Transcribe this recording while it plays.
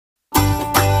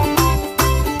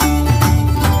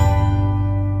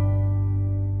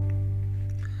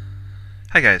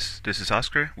Hi guys, this is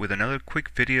Oscar with another quick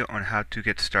video on how to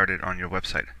get started on your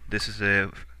website. This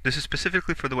is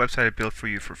specifically for the website I built for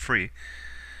you for free,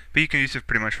 but you can use it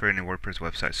pretty much for any WordPress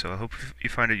website, so I hope you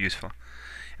find it useful.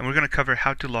 And we're going to cover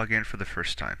how to log in for the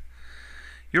first time.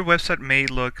 Your website may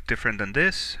look different than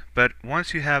this, but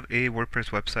once you have a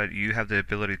WordPress website, you have the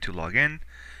ability to log in.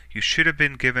 You should have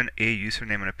been given a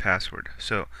username and a password,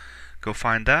 so go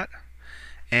find that.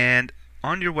 And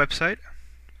on your website,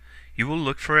 you will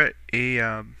look for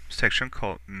a section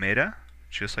called Meta,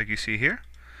 just like you see here.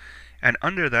 And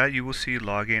under that, you will see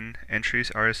login, entries,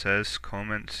 RSS,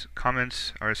 comments,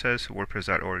 RSS,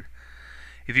 WordPress.org.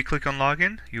 If you click on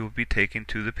login, you will be taken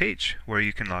to the page where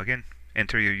you can log in,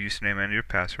 enter your username and your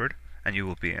password, and you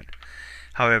will be in.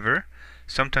 However,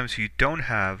 sometimes you don't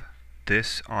have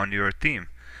this on your theme.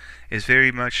 It's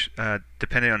very much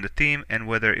dependent on the theme and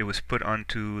whether it was put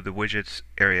onto the widgets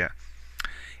area.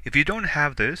 If you don't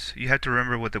have this, you have to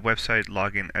remember what the website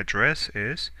login address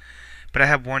is. But I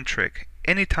have one trick.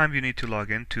 Anytime you need to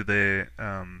log in to the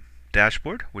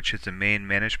dashboard, which is the main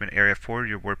management area for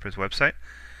your WordPress website,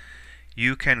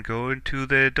 you can go into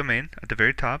the domain at the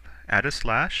very top, add a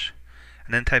slash,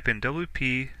 and then type in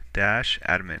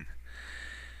wp-admin.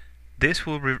 This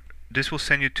will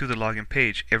send you to the login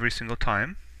page every single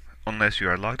time, unless you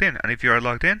are logged in. And if you are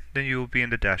logged in, then you will be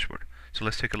in the dashboard. So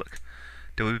let's take a look.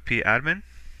 wp-admin.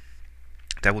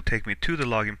 That will take me to the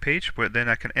login page where then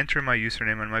I can enter my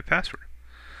username and my password.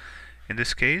 In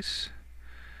this case,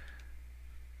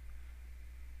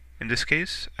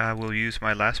 I will use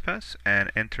my LastPass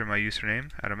and enter my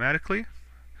username automatically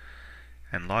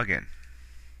and log in.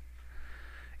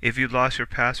 If you lost your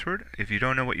password, if you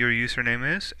don't know what your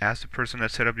username is, ask the person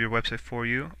that set up your website for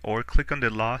you, or click on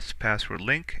the lost password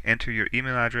link, enter your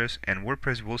email address, and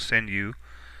WordPress will send you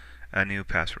a new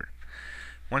password.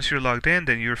 Once you're logged in,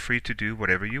 then you're free to do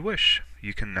whatever you wish.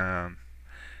 You can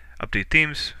update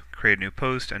themes, create a new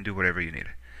post, and do whatever you need.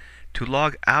 To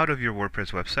log out of your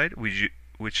WordPress website,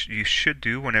 which you should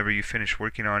do whenever you finish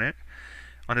working on it,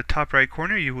 on the top right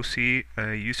corner you will see a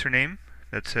username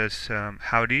that says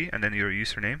howdy and then your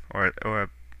username, or a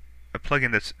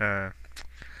plugin that's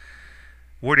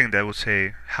wording that will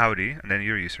say howdy and then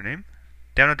your username.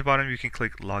 Down at the bottom you can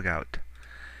click log out.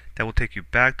 That will take you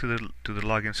back to the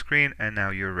login screen, and now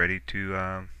you're ready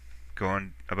to go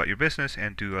on about your business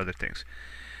and do other things.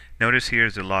 Notice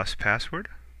here's the lost password,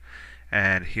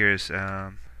 and here's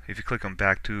if you click on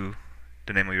back to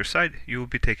the name of your site, you will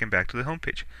be taken back to the home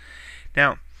page.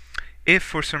 Now, if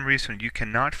for some reason you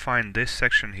cannot find this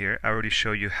section here, I already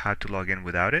showed you how to log in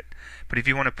without it. But if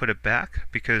you want to put it back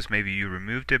because maybe you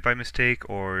removed it by mistake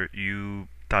or you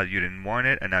thought you didn't want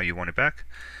it and now you want it back,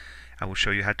 I will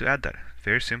show you how to add that.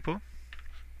 Very simple.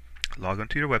 Log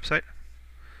onto your website.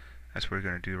 That's what we're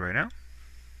going to do right now.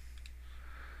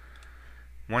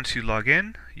 Once you log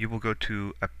in, you will go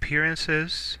to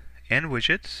Appearances and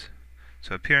Widgets.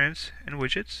 So Appearance and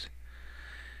Widgets.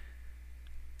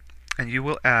 And you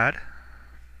will add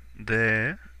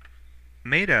the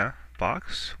Meta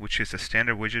box, which is a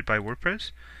standard widget by WordPress,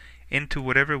 into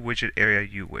whatever widget area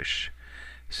you wish.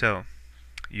 So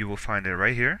you will find it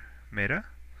right here, Meta.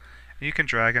 You can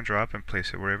drag and drop and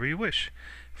place it wherever you wish.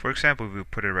 For example, we'll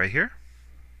put it right here.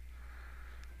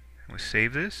 We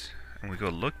save this and we go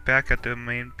look back at the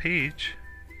main page.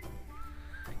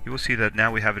 You will see that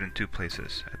now we have it in two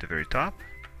places, at the very top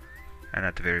and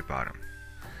at the very bottom.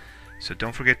 So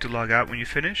don't forget to log out when you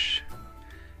finish.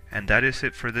 And that is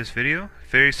it for this video.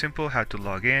 Very simple how to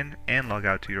log in and log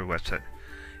out to your website.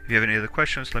 If you have any other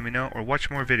questions, let me know, or watch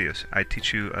more videos. I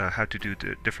teach you how to do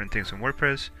different things in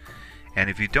WordPress. And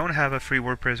if you don't have a free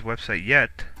WordPress website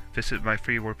yet, visit my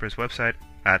free WordPress website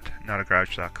at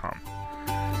notagarage.com.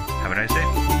 Have a nice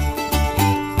day.